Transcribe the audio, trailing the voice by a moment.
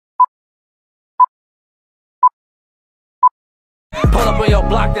on your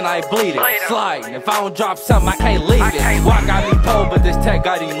block, then I bleed it. Slide, if I don't drop something, I can't leave it. Walk got me cold, but this tech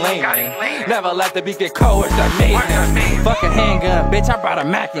got him leaning. Never let the beat get cold, it's the meaning. Fucking handgun, bitch, I brought a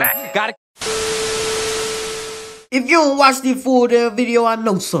Mac in. Gotta. If you don't watch the full damn video, I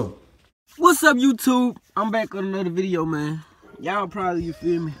know something. What's up, YouTube? I'm back on another video, man. Y'all probably, you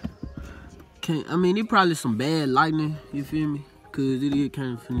feel me? It probably some bad lightning, you feel me? Cause it is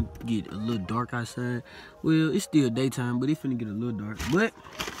kind of finna get a little dark outside. Well, it's still daytime, but it finna get a little dark. But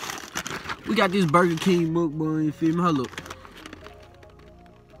we got this Burger King mukbang, you feel me? Hold up.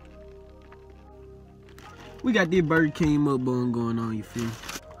 We got this Burger King mukbang going on, you feel me?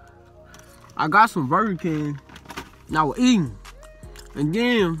 I got some Burger King, and I was eating. And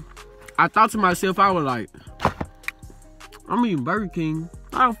then I thought to myself, I was like, I'm eating Burger King.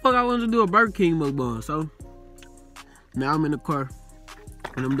 How the fuck I wanted to do a Burger King mukbang? So now I'm in the car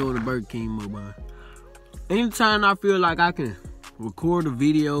and I'm doing a Burger King mukbang. Anytime I feel like I can record a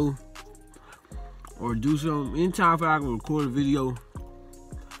video or do something, anytime I feel like I can record a video,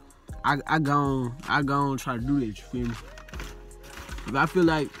 I go on try to do that, you feel me? If I feel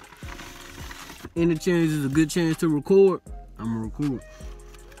like any chance is a good chance to record, I'm gonna record.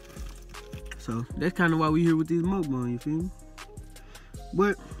 So that's kind of why we here with this mukbang, you feel me?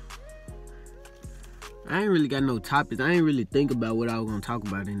 But I ain't really got no topics. I ain't really think about what I was gonna talk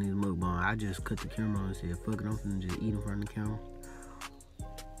about in this mukbang. I just cut the camera on and said, fuck it, I'm finna just eat in front of the camera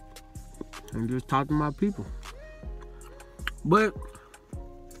and just talk to my people. But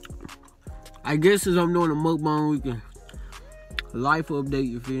I guess since I'm doing a mukbang, we can life update,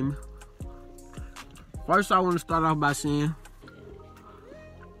 you feel me? First, I want to start off by saying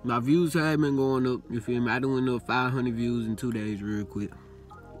my views have been going up, you feel me? I done went up 500 views in 2 days real quick.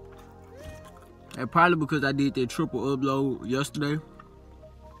 And probably because I did that triple upload yesterday.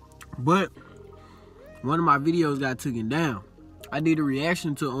 But one of my videos got taken down. I did a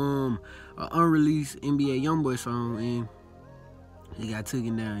reaction to an unreleased NBA YoungBoy song and it got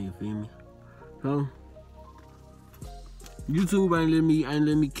taken down, you feel me? So YouTube ain't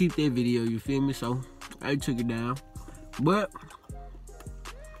let me keep that video, you feel me? So I took it down. But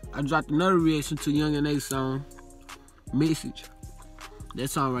I dropped another reaction to Young and A song, Message. That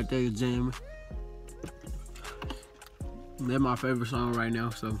song right there is jamming. That's my favorite song right now,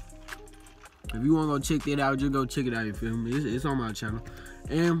 so if you want to go check that out, just go check it out, you feel me? It's on my channel.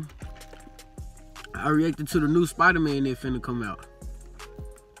 And I reacted to the new Spider-Man that finna come out.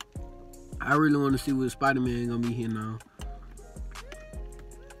 I really want to see what Spider-Man gonna be here now,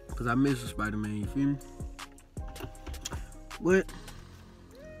 because I miss Spider-Man, you feel me? But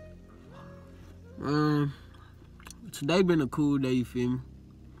today been a cool day, you feel me?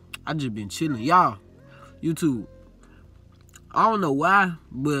 I just been chilling. Y'all, YouTube, I don't know why,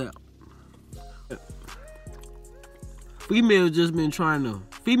 but females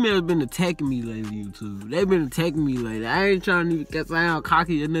been attacking me lately, YouTube. They been attacking me lately. I ain't trying to even sound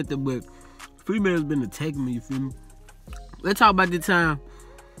cocky or nothing, but females been attacking me, you feel me? Let's talk about the time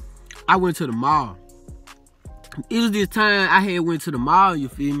I went to the mall. It was this time I had went to the mall, you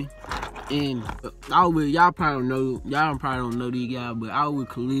feel me? And y'all probably don't know these guys, but I was with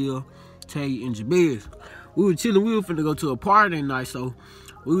Khalil, Tay, and Jabez. We were chilling. We were finna go to a party that night, so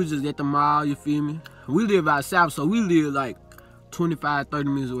we was just at the mall, you feel me? We live out south, so we live like 25, 30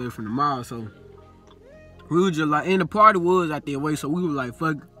 minutes away from the mall, so we were just like, and the party was out there way, so we were like,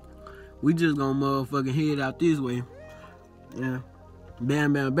 fuck, we just gonna motherfucking head out this way. Yeah.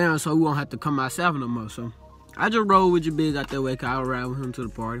 Bam, bam, bam, so we won't have to come out south no more, so I just rode with Jabez out that way, cause I would ride with him to the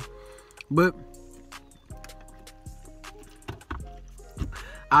party. But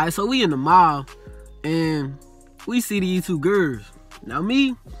alright, so we in the mall and we see these two girls. Now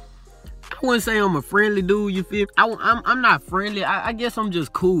me, I wouldn't say I'm a friendly dude, you feel me? I'm not friendly. I guess I'm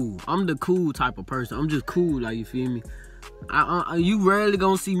just cool. I'm the cool type of person. I'm just cool, like, you feel me? You rarely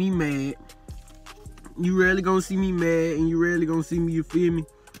gonna see me mad. You rarely gonna see me mad, and you rarely gonna see me, you feel me,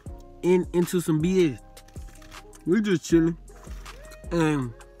 into some BS. We just chilling,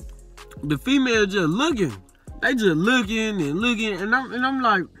 and the female just looking. They just looking and looking, and I'm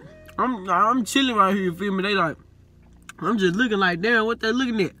like, I'm chilling right here, you feel me? They like, I'm just looking like, damn, what they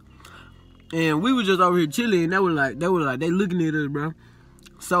looking at? And we were just over here chilling, and they looking at us, bro.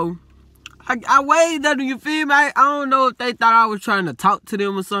 So I waved at them, you feel me? I don't know if they thought I was trying to talk to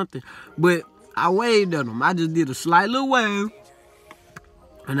them or something, but I waved at them. I just did a slight little wave,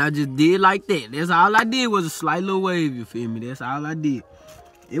 and I just did like that. That's all I did, was a slight little wave, you feel me? That's all I did.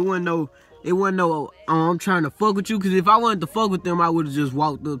 It wasn't no, I'm trying to fuck with you, because if I wanted to fuck with them, I would have just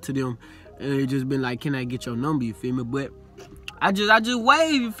walked up to them and just been like, can I get your number, you feel me? But I just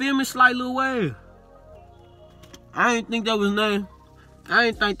waved, you feel me? Slight little wave. I didn't think that was nothing. I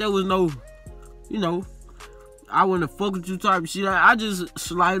ain't think there was no, you know, I wouldn't fuck with you type of shit. I just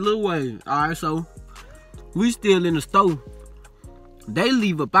slide little way. Alright, so we still in the store. They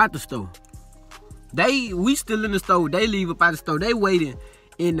leave up out the store. We still in the store. They leave up out the store. They waiting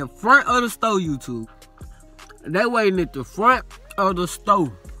in the front of the store, YouTube. They waiting at the front of the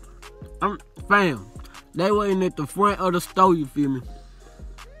store. Fam. They waiting at the front of the store, you feel me?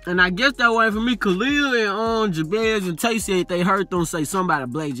 And I guess that way for me, Khalil and Jabez and Tay said they heard them say something about a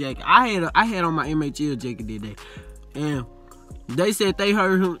black jacket. I had on my MHL jacket that day. And they said they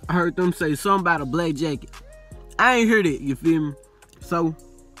heard them say something about a black jacket. I ain't heard it, you feel me? So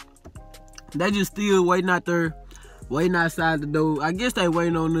they just still waiting out there, waiting outside the door. I guess they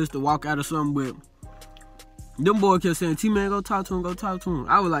waiting on us to walk out or something, but them boys kept saying, T-Man, go talk to him, go talk to him.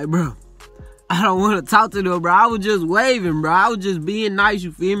 I was like, bro, I don't want to talk to them, bro. I was just waving, bro. I was just being nice,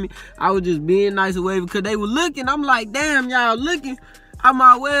 you feel me? I was just being nice and waving because they were looking. I'm like, damn, y'all looking. I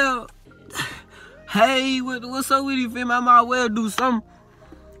might well, hey, what's up with you, feel me? I might well do something.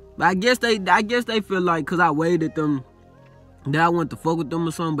 But I guess they feel like because I waved at them that I wanted to fuck with them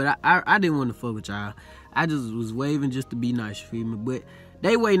or something. But I didn't want to fuck with y'all. I just was waving just to be nice, you feel me? But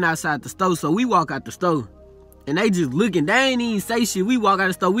they waiting outside the store, so we walk out the store. And they just looking. They ain't even say shit. We walk out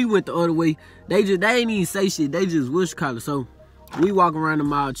the store. We went the other way. They ain't even say shit. They just wish color. So we walk around the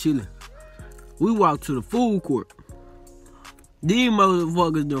mall chilling. We walk to the food court. These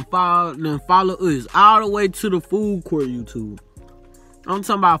motherfuckers done follow us all the way to the food court, YouTube. I'm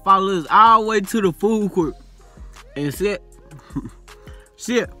talking about follow us all the way to the food court. And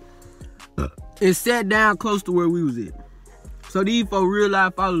sat down close to where we was at. So these folks real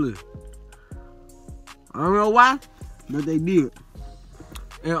life follow us. I don't know why, but they did.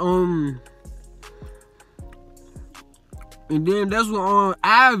 And then that's when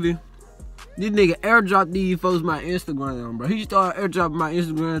Ivy, this nigga airdropped these folks my Instagram, bro. He started airdropping my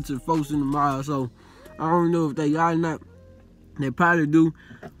Instagram to folks in the mall. So I don't know if they got or not. They probably do.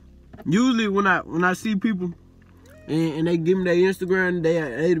 Usually when I see people and they give me their Instagram,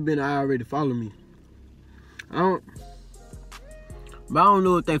 they'd have been already following me. I don't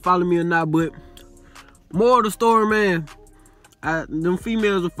know if they follow me or not, but more of the story, man. Them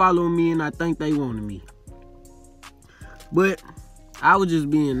females are following me, and I think they wanted me. But I was just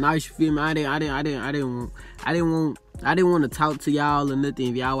being nice. You feel me? I didn't want to talk to y'all or nothing.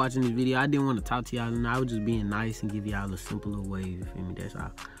 If y'all watching this video, I didn't want to talk to y'all, and I was just being nice and give y'all a simpler way. You feel me? That's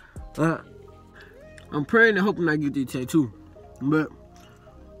all. I'm praying and hoping I get this tattoo, but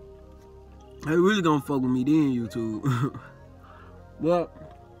they really gonna fuck with me then, YouTube. But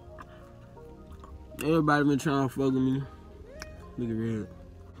everybody been trying to fuck with me. Look at that.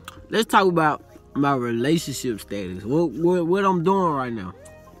 Let's talk about my relationship status. What I'm doing right now.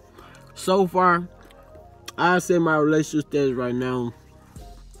 So far, I say my relationship status right now.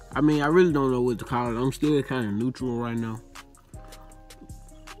 I mean, I really don't know what to call it. I'm still kind of neutral right now.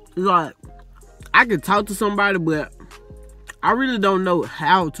 It's like, I can talk to somebody, but I really don't know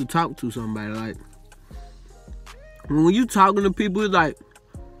how to talk to somebody. Like, when you talking to people, it's like,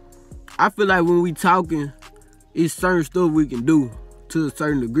 I feel like when we talking, it's certain stuff we can do to a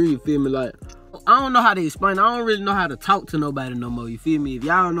certain degree, you feel me? Like, I don't know how to explain. I don't really know how to talk to nobody no more, you feel me? If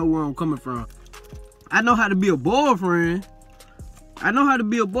y'all know where I'm coming from. I know how to be a boyfriend.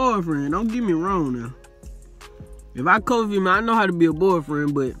 Don't get me wrong now. If I cover you, man, I know how to be a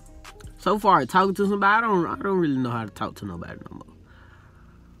boyfriend, but so far talking to somebody, I don't really know how to talk to nobody no more.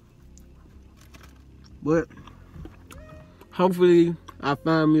 But hopefully I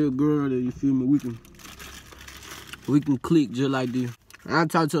find me a girl that, you feel me, we can click just like this. I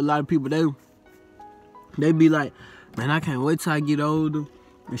talk to a lot of people, they be like, man, I can't wait till I get older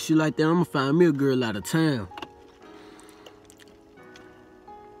and shit like that. I'm gonna find me a girl out of town.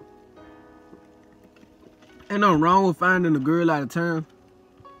 Ain't nothing wrong with finding a girl out of town.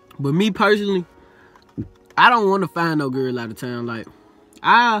 But me personally, I don't want to find no girl out of town. Like,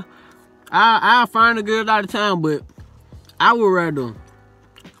 I'll find a girl out of town, but I would rather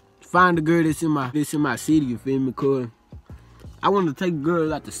find a girl that's in my city, you feel me? Cause I want to take a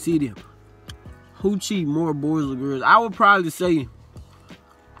girl out the city. Who cheat more, boys or girls? I would probably say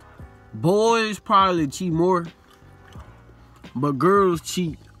boys probably cheat more, but girls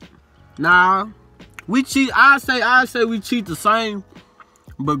cheat. Nah, we cheat. I say we cheat the same,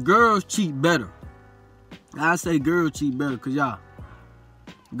 but girls cheat better. I say girls cheat better, cause y'all,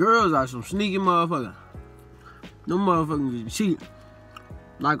 girls are some sneaky motherfuckers. Them motherfuckers cheat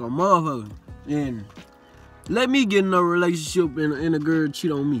like a motherfucker. And let me get in a relationship and a girl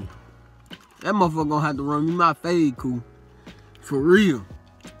cheat on me. That motherfucker gonna have to run me my fade, cool. For real.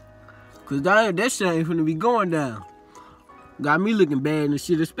 Cause that shit ain't finna be going down. Got me looking bad and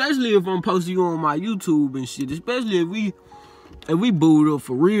shit. Especially if I'm posting you on my YouTube and shit. Especially if we booed up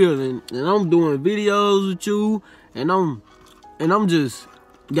for real and I'm doing videos with you and I'm just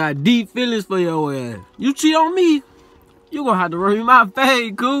got deep feelings for your ass. You cheat on me, you gonna have to run me my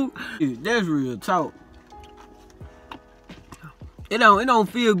face, cool? That's real talk. It don't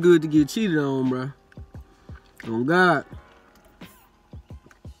feel good to get cheated on, bro. On God.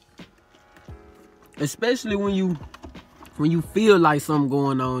 Especially when you feel like something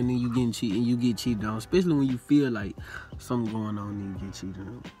going on and you get cheated on. Especially when you feel like something going on and you get cheated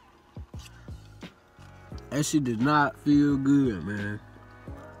on. That shit does not feel good, man.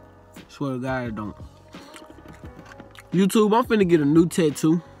 Swear to God, it don't. YouTube, I'm finna get a new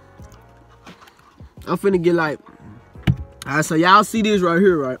tattoo. I'm finna get like, alright, so y'all see this right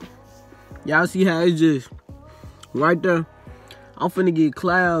here, right? Y'all see how it's just right there? I'm finna get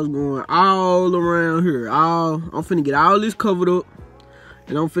clouds going all around here. I'm finna get all this covered up.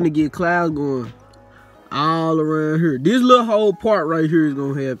 And I'm finna get clouds going all around here. This little whole part right here is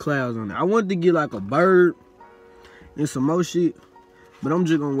gonna have clouds on it. I wanted to get like a bird and some more shit. But I'm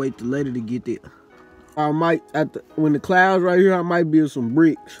just gonna wait till later to get that. I might, when the clouds right here, I might build some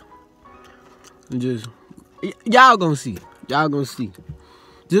bricks. And just, y'all gonna see. Y'all gonna see.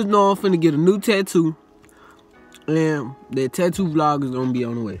 Just know I'm finna get a new tattoo. And that tattoo vlog is gonna be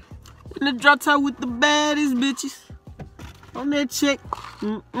on the way. And the drop top with the baddest bitches. On that check.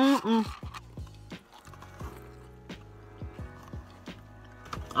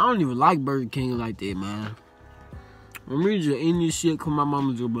 I don't even like Burger King like that, man. I'm really just eating this shit cause my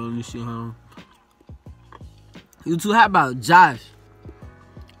mama just brought this shit home. You two, how about Josh?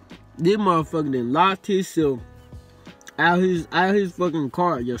 This motherfucker done locked himself out his fucking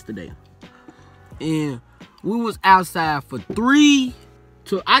car yesterday. And we was outside for 3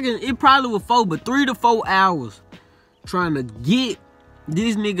 to, it probably was 4, but 3 to 4 hours trying to get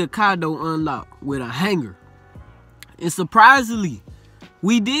this nigga car door unlocked with a hanger. And surprisingly,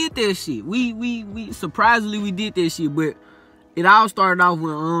 we did that shit. We surprisingly we did that shit, but it all started off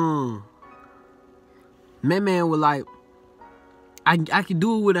with my man was like, I can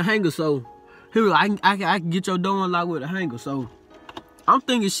do it with a hanger, so he was like, I can get your door unlocked with a hanger. So I'm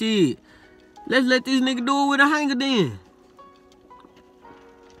thinking, shit, let's let this nigga do it with a hanger then.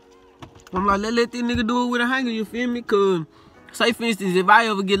 I'm like, let's let this nigga do it with a hanger, you feel me? Cause say for instance, if I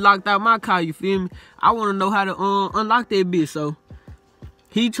ever get locked out my car, you feel me? I wanna know how to unlock that bitch. So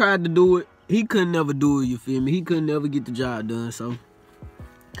he tried to do it. He couldn't never do it, you feel me? He couldn't never get the job done, so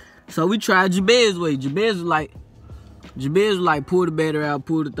we tried Jabez's way. Jabez was like, pull the battery out,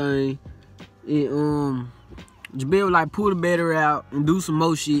 pull the thing. And Jabez was like, pull the battery out and do some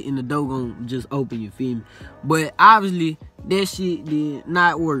more shit and the door gon' just open, you feel me? But obviously, that shit did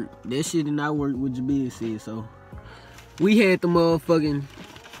not work. That shit did not work what Jabez said, so we had to motherfucking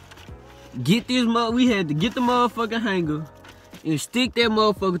we had to get the motherfucking hanger and stick that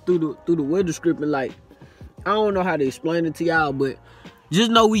motherfucker through the window strip. And like, I don't know how to explain it to y'all, but just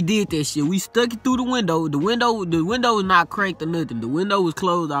know we did that shit. We stuck it through the window. The window was not cracked or nothing. The window was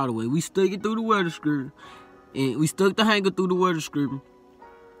closed all the way. We stuck it through the window strip. And we stuck the hanger through the window strip.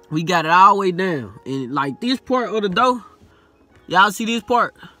 We got it all the way down. And like this part of the door, y'all see this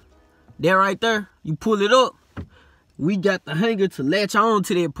part? That right there, you pull it up. We got the hanger to latch on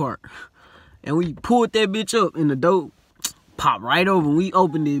to that part. And we pulled that bitch up and the door popped right open. We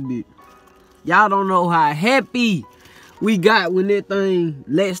opened that bitch. Y'all don't know how happy we got when that thing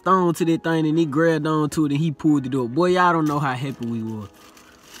latched on to that thing and he grabbed on to it and he pulled it up. Boy, y'all don't know how happy we were.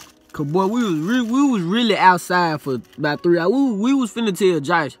 Cause boy, we was really outside for about 3 hours. We was finna tell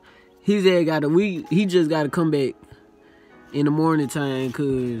Josh his ass he just gotta come back in the morning time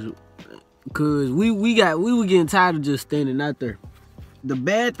cause we were getting tired of just standing out there. The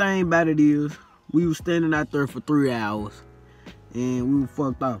bad thing about it is we was standing out there for 3 hours and we were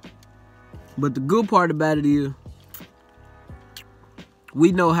fucked off. But the good part about it is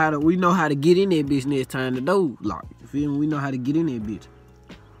we know how to get in that bitch next time the door locked. You feel me? We know how to get in that bitch.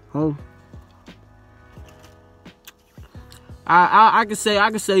 Huh? I can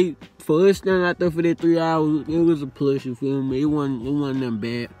say for us standing out there for that 3 hours, it was a plus, you feel me? It wasn't nothing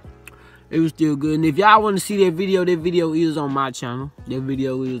bad. It was still good. And if y'all want to see that video is on my channel. That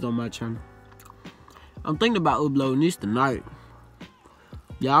video is on my channel. I'm thinking about uploading this tonight.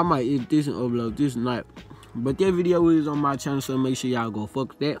 Y'all might edit this and upload this tonight. But that video is on my channel, so make sure y'all go fuck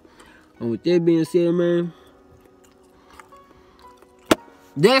with that. And with that being said, man,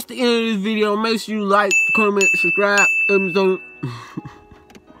 that's the end of this video. Make sure you like, comment, subscribe, thumbs up.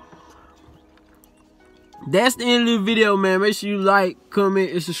 that's the end of the video, man. Make sure you like,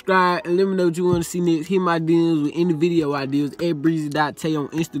 comment, and subscribe, and let me know what you want to see next. Hit my DMs with any video ideas at breezy.tay on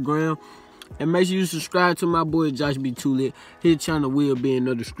Instagram. And make sure you subscribe to my boy Josh B. Too-Lit. His channel will be in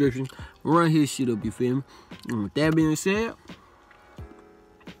the description. Run his shit up, you feel me? And with that being said,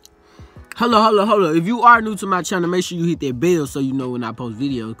 hold up. If you are new to my channel, make sure you hit that bell so you know when I post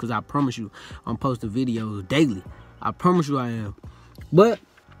videos. Because I promise you, I'm posting videos daily. I promise you I am. But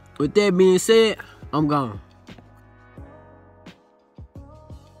with that being said, I'm gone.